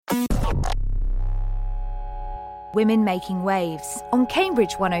Women Making Waves on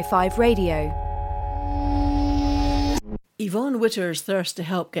Cambridge 105 Radio. Yvonne Witter's thirst to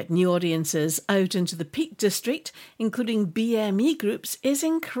help get new audiences out into the Peak District, including BME groups, is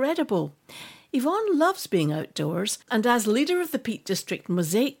incredible. Yvonne loves being outdoors, and as leader of the Peak District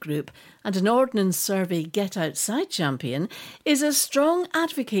Mosaic Group and an Ordnance Survey Get Outside champion, is a strong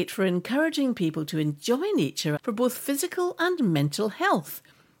advocate for encouraging people to enjoy nature for both physical and mental health.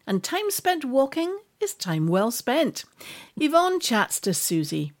 And time spent walking is time well spent. Yvonne chats to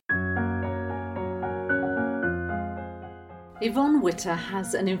Susie. Yvonne Witter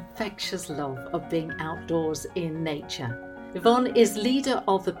has an infectious love of being outdoors in nature. Yvonne is leader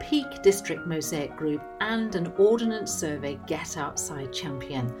of the Peak District Mosaic Group and an Ordnance Survey Get Outside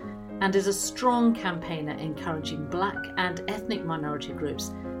champion, and is a strong campaigner encouraging Black and ethnic minority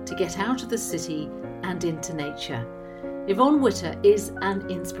groups to get out of the city and into nature. Yvonne Witter is an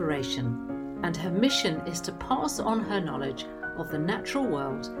inspiration, and her mission is to pass on her knowledge of the natural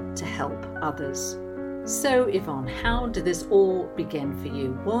world to help others. So Yvonne, how did this all begin for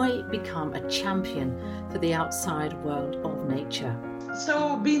you? Why become a champion for the outside world of nature?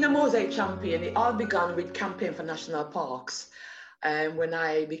 So being a mosaic champion, it all began with Campaign for National Parks. When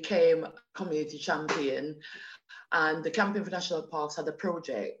I became community champion, and the Campaign for National Parks had a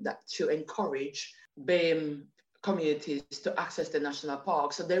project that to encourage BAME communities to access the national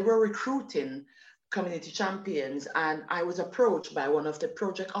parks. So they were recruiting community champions, and I was approached by one of the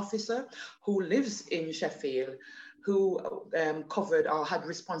project officer who lives in Sheffield, who covered or had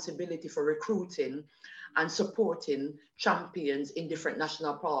responsibility for recruiting and supporting champions in different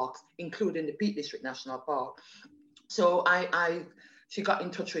national parks, including the Peak District National Park. So she got in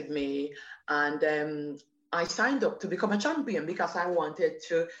touch with me, and I signed up to become a champion because I wanted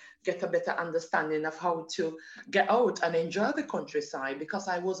to get a better understanding of how to get out and enjoy the countryside, because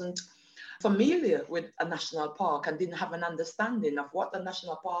I wasn't familiar with a national park and didn't have an understanding of what a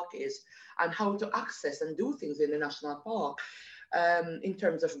national park is and how to access and do things in the national park in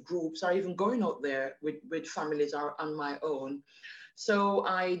terms of groups or even going out there with families or on my own. So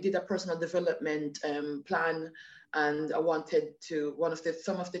I did a personal development plan, and I wanted to,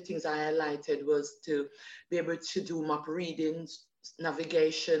 some of the things I highlighted was to be able to do map readings,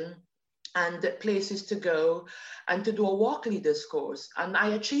 navigation, and places to go, and to do a walk leaders course. And I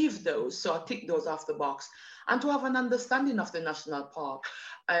achieved those, so I ticked those off the box. And to have an understanding of the national park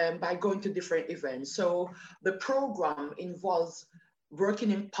by going to different events. So the program involves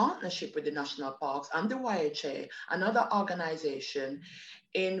working in partnership with the national parks and the YHA, another organization,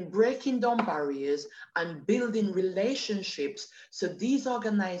 in breaking down barriers and building relationships so these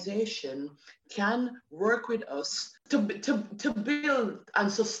organizations can work with us to build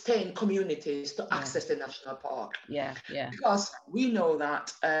and sustain communities to access the national park. Yeah. Because we know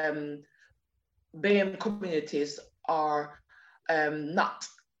that BAME communities are not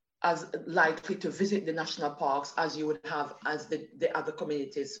as likely to visit the national parks as you would have as the other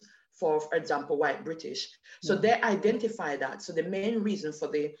communities, for example, white British. So they identify that. So the main reason for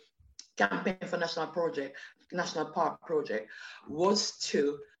the Campaign for National Park project was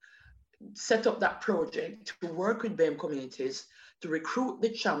to set up that project to work with BAME communities, to recruit the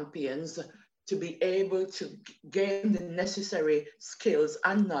champions, to be able to gain the necessary skills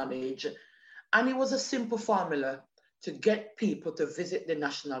and knowledge. And it was a simple formula to get people to visit the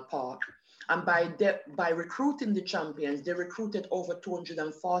national park. And by recruiting the champions, they recruited over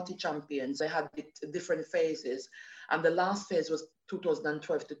 240 champions. They had different phases. And the last phase was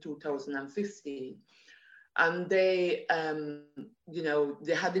 2012 to 2015. And they,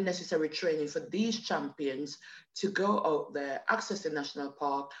 they had the necessary training for these champions to go out there, access the national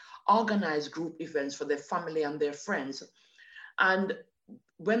park, organize group events for their family and their friends. And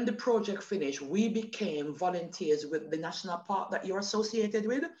when the project finished, we became volunteers with the national park that you're associated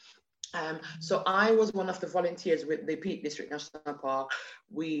with. So I was one of the volunteers with the Peak District National Park.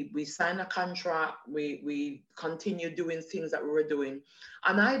 We signed a contract, we continued doing things that we were doing.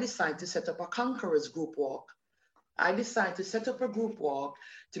 And I decided to set up a Conquerors group walk. I decided to set up a group walk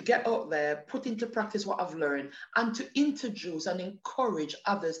to get out there, put into practice what I've learned, and to introduce and encourage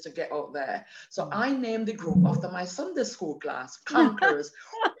others to get out there. So I named the group after my Sunday school class, Conquerors.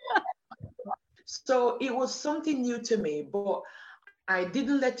 So it was something new to me, but I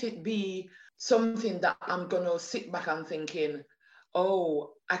didn't let it be something that I'm going to sit back and thinking,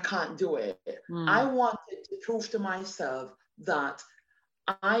 oh, I can't do it. I wanted to prove to myself that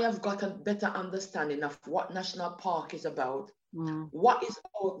I have got a better understanding of what national park is about, what is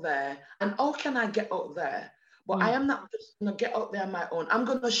out there, and how can I get out there? But I am not just going to get out there on my own. I'm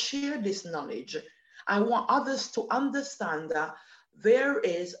going to share this knowledge. I want others to understand that there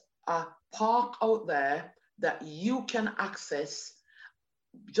is a park out there that you can access.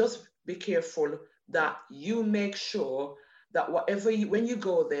 Just be careful that you make sure that when you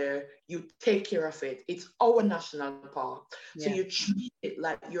go there, you take care of it. It's our national park. So you treat it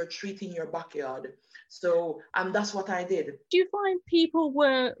like you're treating your backyard. So, and that's what I did. Do you find people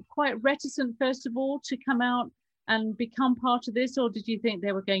were quite reticent, first of all, to come out and become part of this? Or did you think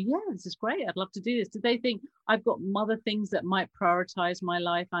they were going, yeah, this is great, I'd love to do this? Did they think, I've got other things that might prioritize my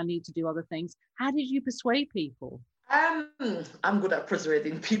life, I need to do other things? How did you persuade people? I'm good at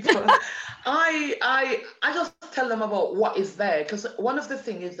persuading people. I just tell them about what is there, because one of the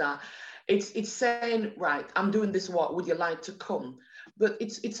things is that it's saying, right, I'm doing this, what would you like to come? But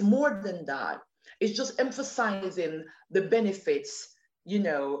it's more than that. It's just emphasizing the benefits, you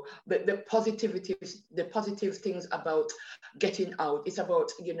know, the positive things about getting out. It's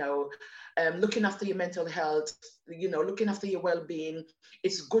about, you know, looking after your mental health, you know, looking after your well-being.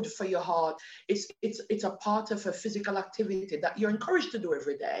 It's good for your heart. It's a part of a physical activity that you're encouraged to do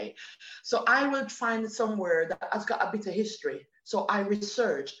every day. So I will find somewhere that has got a bit of history. So I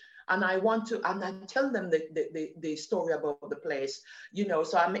research and I tell them the story about the place, you know.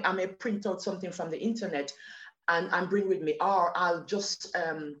 So I may print out something from the internet and bring with me, or I'll just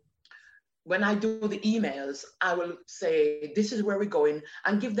when I do the emails, I will say, this is where we're going,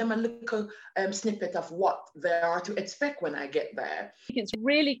 and give them a little snippet of what they are to expect when I get there. It's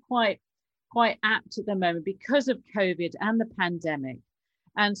really quite apt at the moment because of COVID and the pandemic.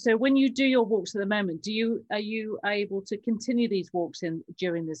 And so when you do your walks at the moment, are you able to continue these walks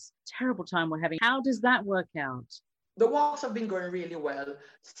during this terrible time we're having? How does that work out? The walks have been going really well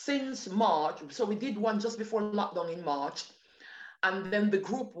since March. So we did one just before lockdown in March. And then the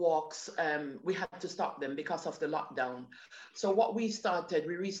group walks, we had to stop them because of the lockdown. So what we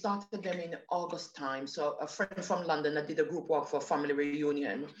restarted them in August time. So a friend from London that did a group walk for a family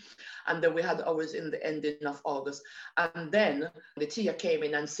reunion. And then we had ours in the ending of August. And then the TIA came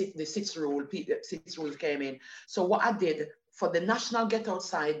in and the six rules came in. So what I did for the National Get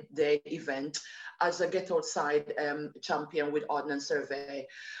Outside Day event, as a Get Outside champion with Ordnance Survey,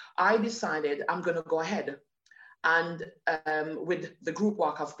 I decided I'm going to go ahead and with the group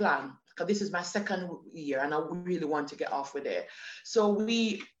walk I've planned, because this is my second year and I really want to get off with it. So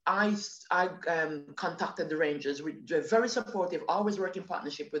I contacted the Rangers. We're very supportive, always work in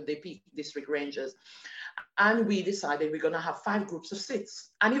partnership with the Peak District Rangers. And we decided we're going to have 5 groups of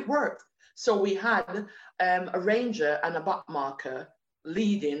 6, and it worked. So we had a ranger and a backmarker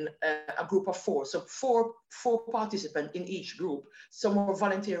leading a group of 4. So four participants in each group. Some were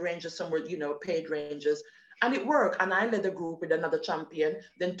volunteer rangers, some were, you know, paid rangers. And it worked. And I led a group with another champion,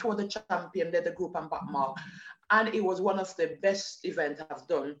 then 2 other champion led the group and backmark. And it was one of the best events I've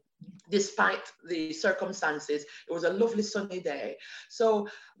done, despite the circumstances. It was a lovely sunny day. So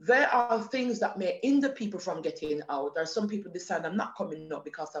there are things that may hinder people from getting out. There are some people decide I'm not coming up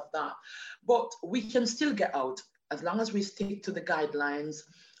because of that. But we can still get out as long as we stick to the guidelines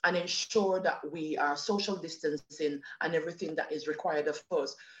and ensure that we are social distancing and everything that is required of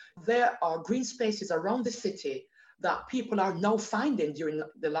us. There are green spaces around the city that people are now finding during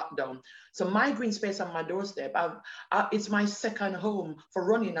the lockdown. So my green space on my doorstep, it's my second home for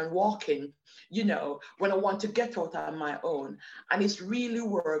running and walking, you know, when I want to get out on my own. And it's really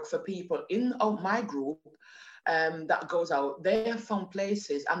work for people in my group that goes out. They have found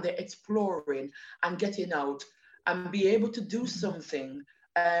places and they're exploring and getting out and be able to do something.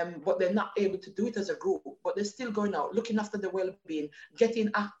 But they're not able to do it as a group, but they're still going out, looking after their well-being, getting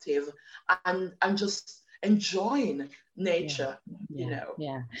active and just enjoying nature, you know.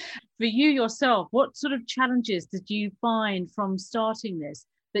 Yeah. For you yourself, what sort of challenges did you find from starting this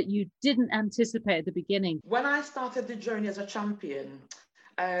that you didn't anticipate at the beginning? When I started the journey as a champion,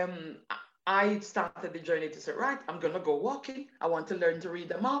 I started the journey to say, right, I'm going to go walking. I want to learn to read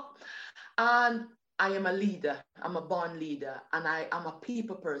them up. And I am a leader. I'm a born leader, and I am a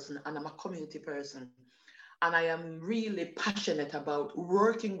people person, and I'm a community person. And I am really passionate about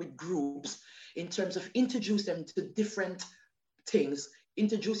working with groups in terms of introducing them to different things,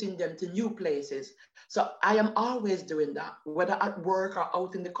 introducing them to new places. So I am always doing that, whether at work or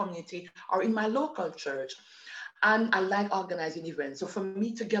out in the community or in my local church. And I like organizing events. So for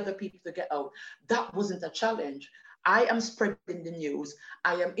me to gather people to get out, that wasn't a challenge. I am spreading the news.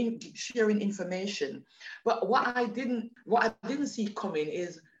 I am sharing information. But what I didn't see coming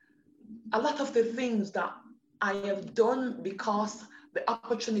is a lot of the things that I have done because the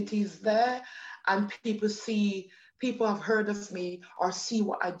opportunity is there and people see people have heard of me or see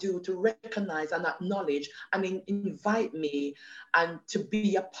what I do to recognize and acknowledge and invite me and to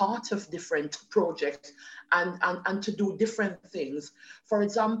be a part of different projects and to do different things. For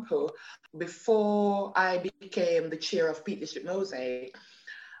example, before I became the chair of Peak District Mosaic,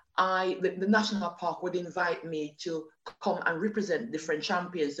 the national park would invite me to come and represent different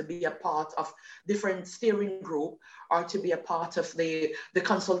champions, to be a part of different steering group, or to be a part of the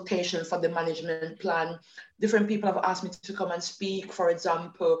consultation for the management plan. Different people have asked me to come and speak. For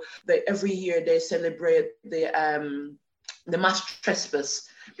example, every year they celebrate the mass trespass,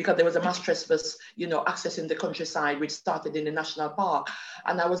 because there was a mass trespass, accessing the countryside, which started in the national park.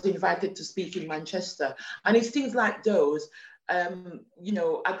 And I was invited to speak in Manchester. And it's things like those.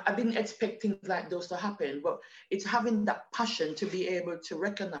 I didn't expect things like those to happen, but it's having that passion to be able to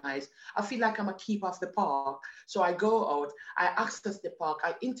recognize. I feel like I'm a keeper of the park. So I go out, I access the park,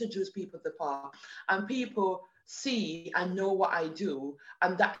 I introduce people to the park, and people see and know what I do.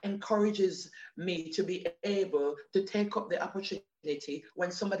 And that encourages me to be able to take up the opportunity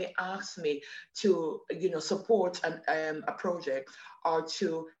when somebody asks me to, support a project or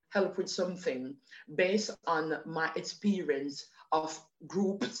to help with something based on my experience of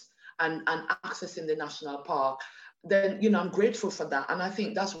groups and accessing the national park. Then, I'm grateful for that. And I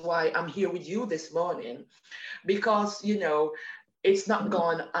think that's why I'm here with you this morning, because, it's not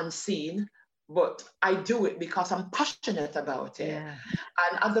gone unseen, but I do it because I'm passionate about it. Yeah.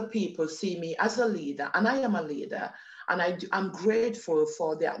 And other people see me as a leader, and I am a leader. And I'm grateful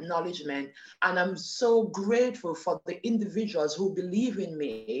for the acknowledgement. And I'm so grateful for the individuals who believe in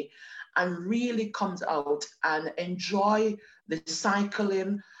me and really comes out and enjoy the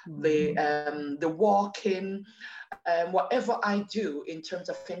cycling, the walking, whatever I do in terms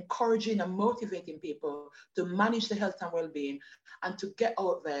of encouraging and motivating people to manage the health and well-being and to get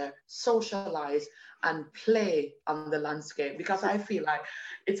out there, socialize and play on the landscape, because I feel like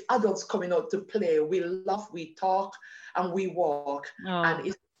it's adults coming out to play. We laugh, we talk, and we walk, and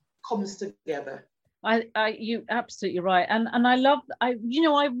it comes together. You absolutely right, and I love. I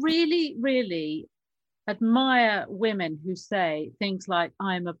really, really admire women who say things like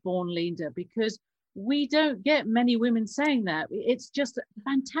 "I'm a born leader," because we don't get many women saying that. It's just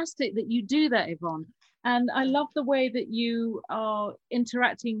fantastic that you do that, Yvonne. And I love the way that you are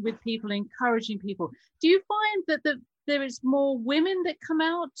interacting with people, encouraging people. Do you find that there is more women that come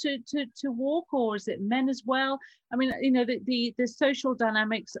out to walk, or is it men as well? I mean, the social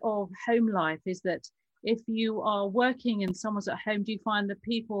dynamics of home life is that if you are working and someone's at home, do you find the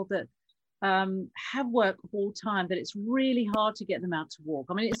people that have work full time, that it's really hard to get them out to walk?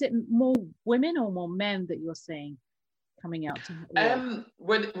 I mean, is it more women or more men that you're seeing coming out to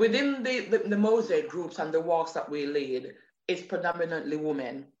walk? Within the Mosaic groups and the walks that we lead, it's predominantly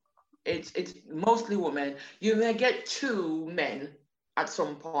women. It's mostly women. You may get 2 men at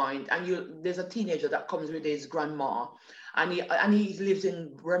some point, and there's a teenager that comes with his grandma, and he lives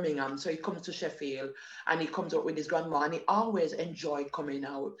in Birmingham, so he comes to Sheffield and he comes out with his grandma, and he always enjoyed coming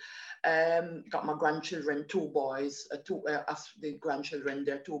out. Got my grandchildren, 2 boys, the grandchildren,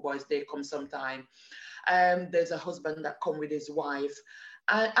 they're 2 boys, they come sometime. There's a husband that come with his wife,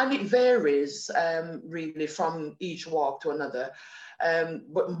 and it varies really from each walk to another.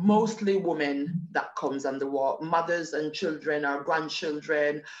 But mostly women that comes on the walk, mothers and children or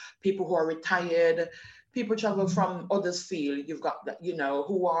grandchildren, people who are retired, people travel from others field. You've got,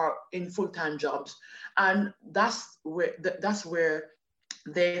 who are in full-time jobs, and that's where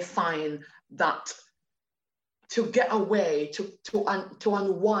they find that to get away, to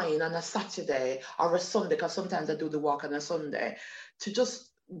unwind on a Saturday or a Sunday, because sometimes I do the walk on a Sunday, to just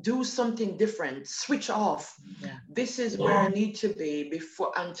do something different, switch off. Yeah. This is where I need to be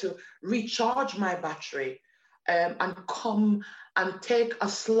before, and to recharge my battery, and come and take a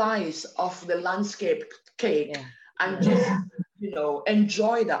slice of the landscape cake, and just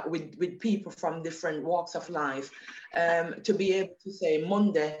enjoy that with people from different walks of life, to be able to say,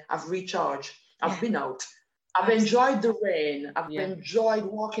 Monday I've recharged, I've been out, I've enjoyed the rain, I've enjoyed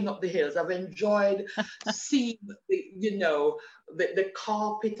walking up the hills, I've enjoyed seeing the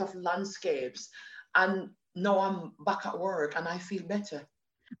carpet of landscapes, and now I'm back at work and I feel better.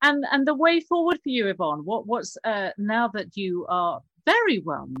 And the way forward for you, Yvonne, what's now that you are very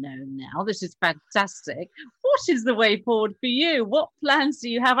well known now, this is fantastic, what is the way forward for you? What plans do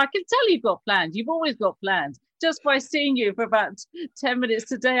you have? I can tell you've got plans. You've always got plans. Just by seeing you for about 10 minutes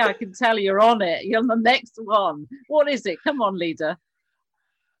today, I can tell you're on it. You're on the next one. What is it? Come on, leader.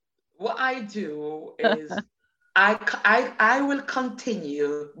 What I do is I will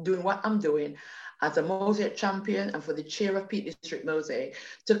continue doing what I'm doing. as a Mosaic champion and for the chair of Peak District Mosaic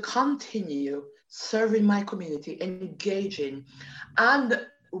to continue serving my community, engaging and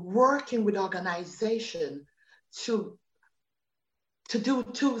working with organizations to do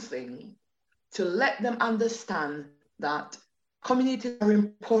two things, to let them understand that communities are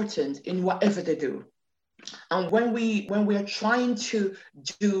important in whatever they do. And when we are trying to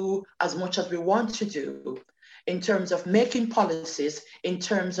do as much as we want to do in terms of making policies, in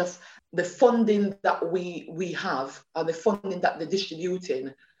terms of the funding that we have, or the funding that they're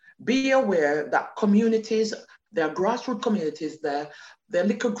distributing, be aware that communities, there are grassroots communities there are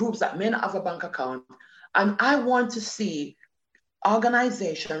little groups that may not have a bank account. And I want to see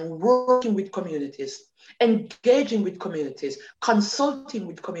organizations working with communities, engaging with communities, consulting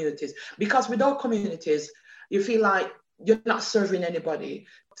with communities, because without communities, you feel like you're not serving anybody.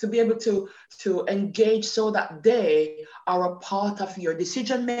 To be able to engage so that they are a part of your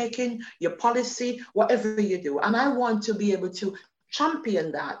decision making, your policy, whatever you do. And I want to be able to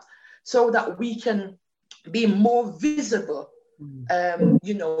champion that so that we can be more visible,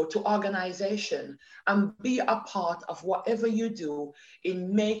 to organization and be a part of whatever you do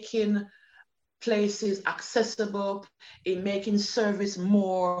in making places accessible, in making service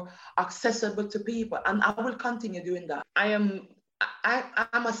more accessible to people. And I will continue doing that. I'm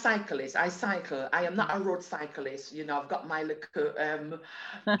a cyclist. I cycle. I am not a road cyclist. I've got my little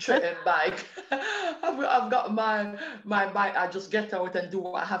bike. I've got my bike. I just get out and do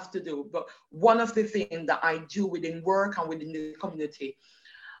what I have to do. But one of the things that I do within work and within the community,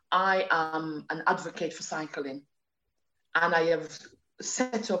 I am an advocate for cycling. And I have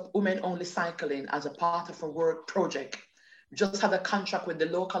set up Women Only Cycling as a part of a work project. Just had a contract with the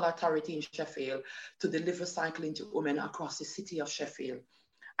local authority in Sheffield to deliver cycling to women across the city of Sheffield.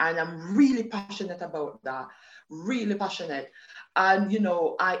 And I'm really passionate about that, really passionate. And,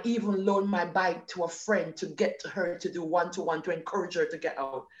 I even loaned my bike to a friend to get her to do one-to-one to encourage her to get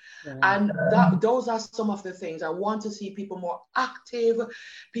out. Yeah. And those are some of the things. I want to see people more active,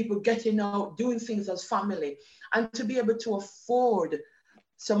 people getting out, doing things as family, and to be able to afford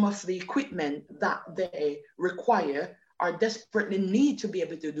some of the equipment that they require or desperately need to be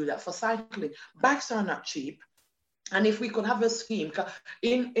able to do that for cycling. Bikes are not cheap. And if we could have a scheme,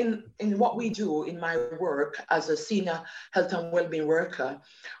 in what we do in my work as a senior health and wellbeing worker,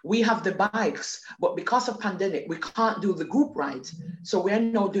 we have the bikes, but because of pandemic, we can't do the group rides. So we're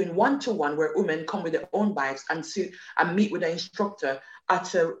now doing one-to-one where women come with their own bikes and meet with an instructor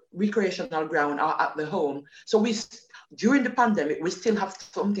at a recreational ground or at the home. So during the pandemic, we still have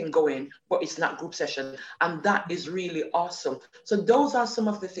something going, but it's not group session. And that is really awesome. So those are some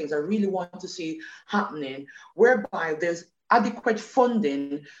of the things I really want to see happening, whereby there's adequate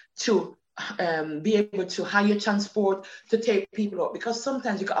funding to be able to hire transport to take people out. Because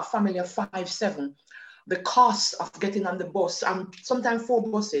sometimes you got a family of 5, 7, the cost of getting on the bus, and sometimes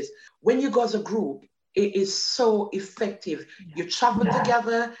 4 buses. When you go as a group, it is so effective. You travel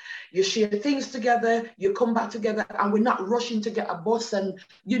together, you share things together, you come back together, and we're not rushing to get a bus. And,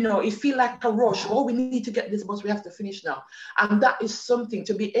 it feels like a rush. Oh, we need to get this bus, we have to finish now. And that is something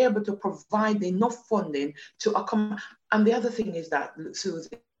to be able to provide enough funding to accommodate. And the other thing is that, Susie,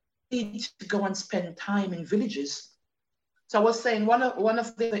 we need to go and spend time in villages. So I was saying one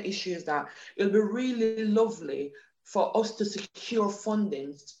of the issues that it'll be really lovely for us to secure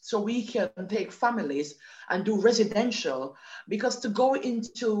funding so we can take families and do residential, because to go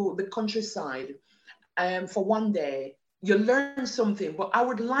into the countryside for one day, you learn something, but I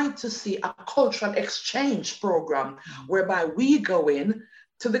would like to see a cultural exchange program whereby we go in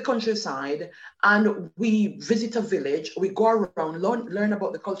to the countryside and we visit a village, we go around, learn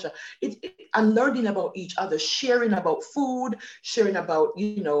about the culture, and learning about each other, sharing about food, sharing about,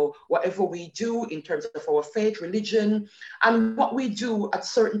 whatever we do in terms of our faith, religion, and what we do at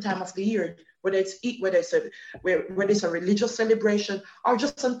certain time of the year, whether it's a religious celebration or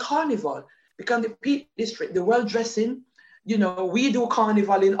just on carnival. Because the Peak District, the well dressing, we do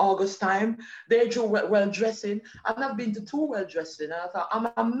carnival in August time. They do well dressing. And I've been to 2 well dressing. And I thought, I'm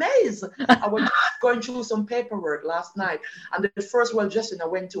amazed. I was going through some paperwork last night. And the first well dressing I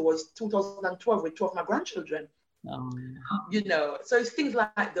went to was 2012 with 2 of my grandchildren. So it's things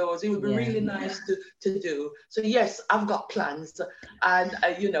like those. It would be really nice to do. So yes, I've got plans. And,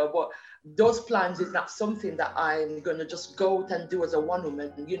 but those plans is not something that I'm going to just go out and do as a one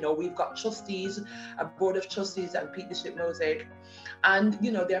woman. We've got trustees, a board of trustees at Peak District Mosaic. And,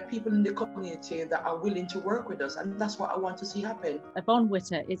 there are people in the community that are willing to work with us. And that's what I want to see happen. Yvonne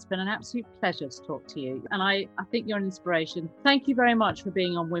Witter, it's been an absolute pleasure to talk to you. And I think you're an inspiration. Thank you very much for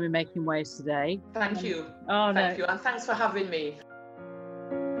being on Women Making Waves today. Thank you. Thank you. And thanks for having me.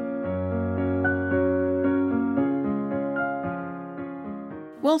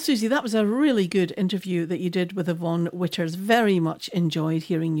 Well, Susie, that was a really good interview that you did with Yvonne Witters. Very much enjoyed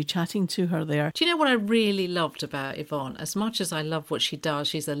hearing you chatting to her there. Do you know what I really loved about Yvonne? As much as I love what she does,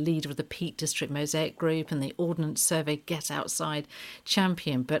 she's a leader of the Peak District Mosaic Group and the Ordnance Survey Get Outside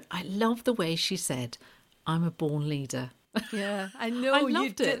champion. But I love the way she said, I'm a born leader. Yeah, I know. I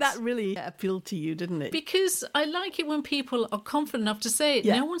loved it. That really appealed to you, didn't it? Because I like it when people are confident enough to say it.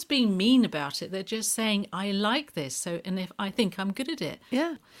 Yeah. No one's being mean about it. They're just saying, I like this. So, and if I think I'm good at it.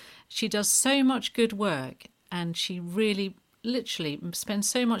 Yeah. She does so much good work, and she really, literally spends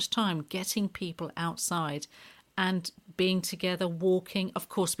so much time getting people outside and being together, walking. Of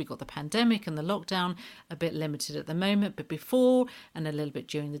course, we got the pandemic and the lockdown, a bit limited at the moment, but before and a little bit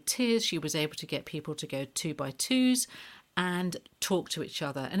during the Tears, she was able to get people to go 2x2s and talk to each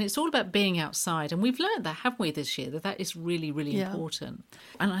other. And it's all about being outside. And we've learned that, haven't we, this year, that is really, really important.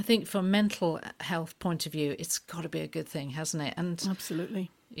 And I think from a mental health point of view, it's got to be a good thing, hasn't it? And absolutely.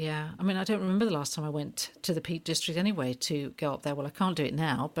 Yeah. I mean, I don't remember the last time I went to the Peak District anyway to go up there. Well, I can't do it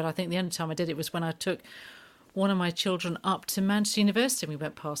now, but I think the only time I did it was when I took one of my children up to Manchester University and we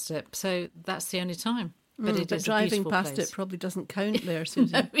went past it. So that's the only time. But it is driving a past place. It probably doesn't count there,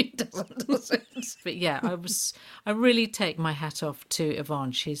 Susie. No, it doesn't. But yeah, I really take my hat off to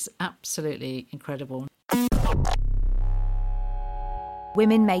Yvonne. She's absolutely incredible.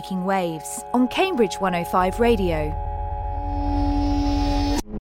 Women Making Waves on Cambridge 105 Radio.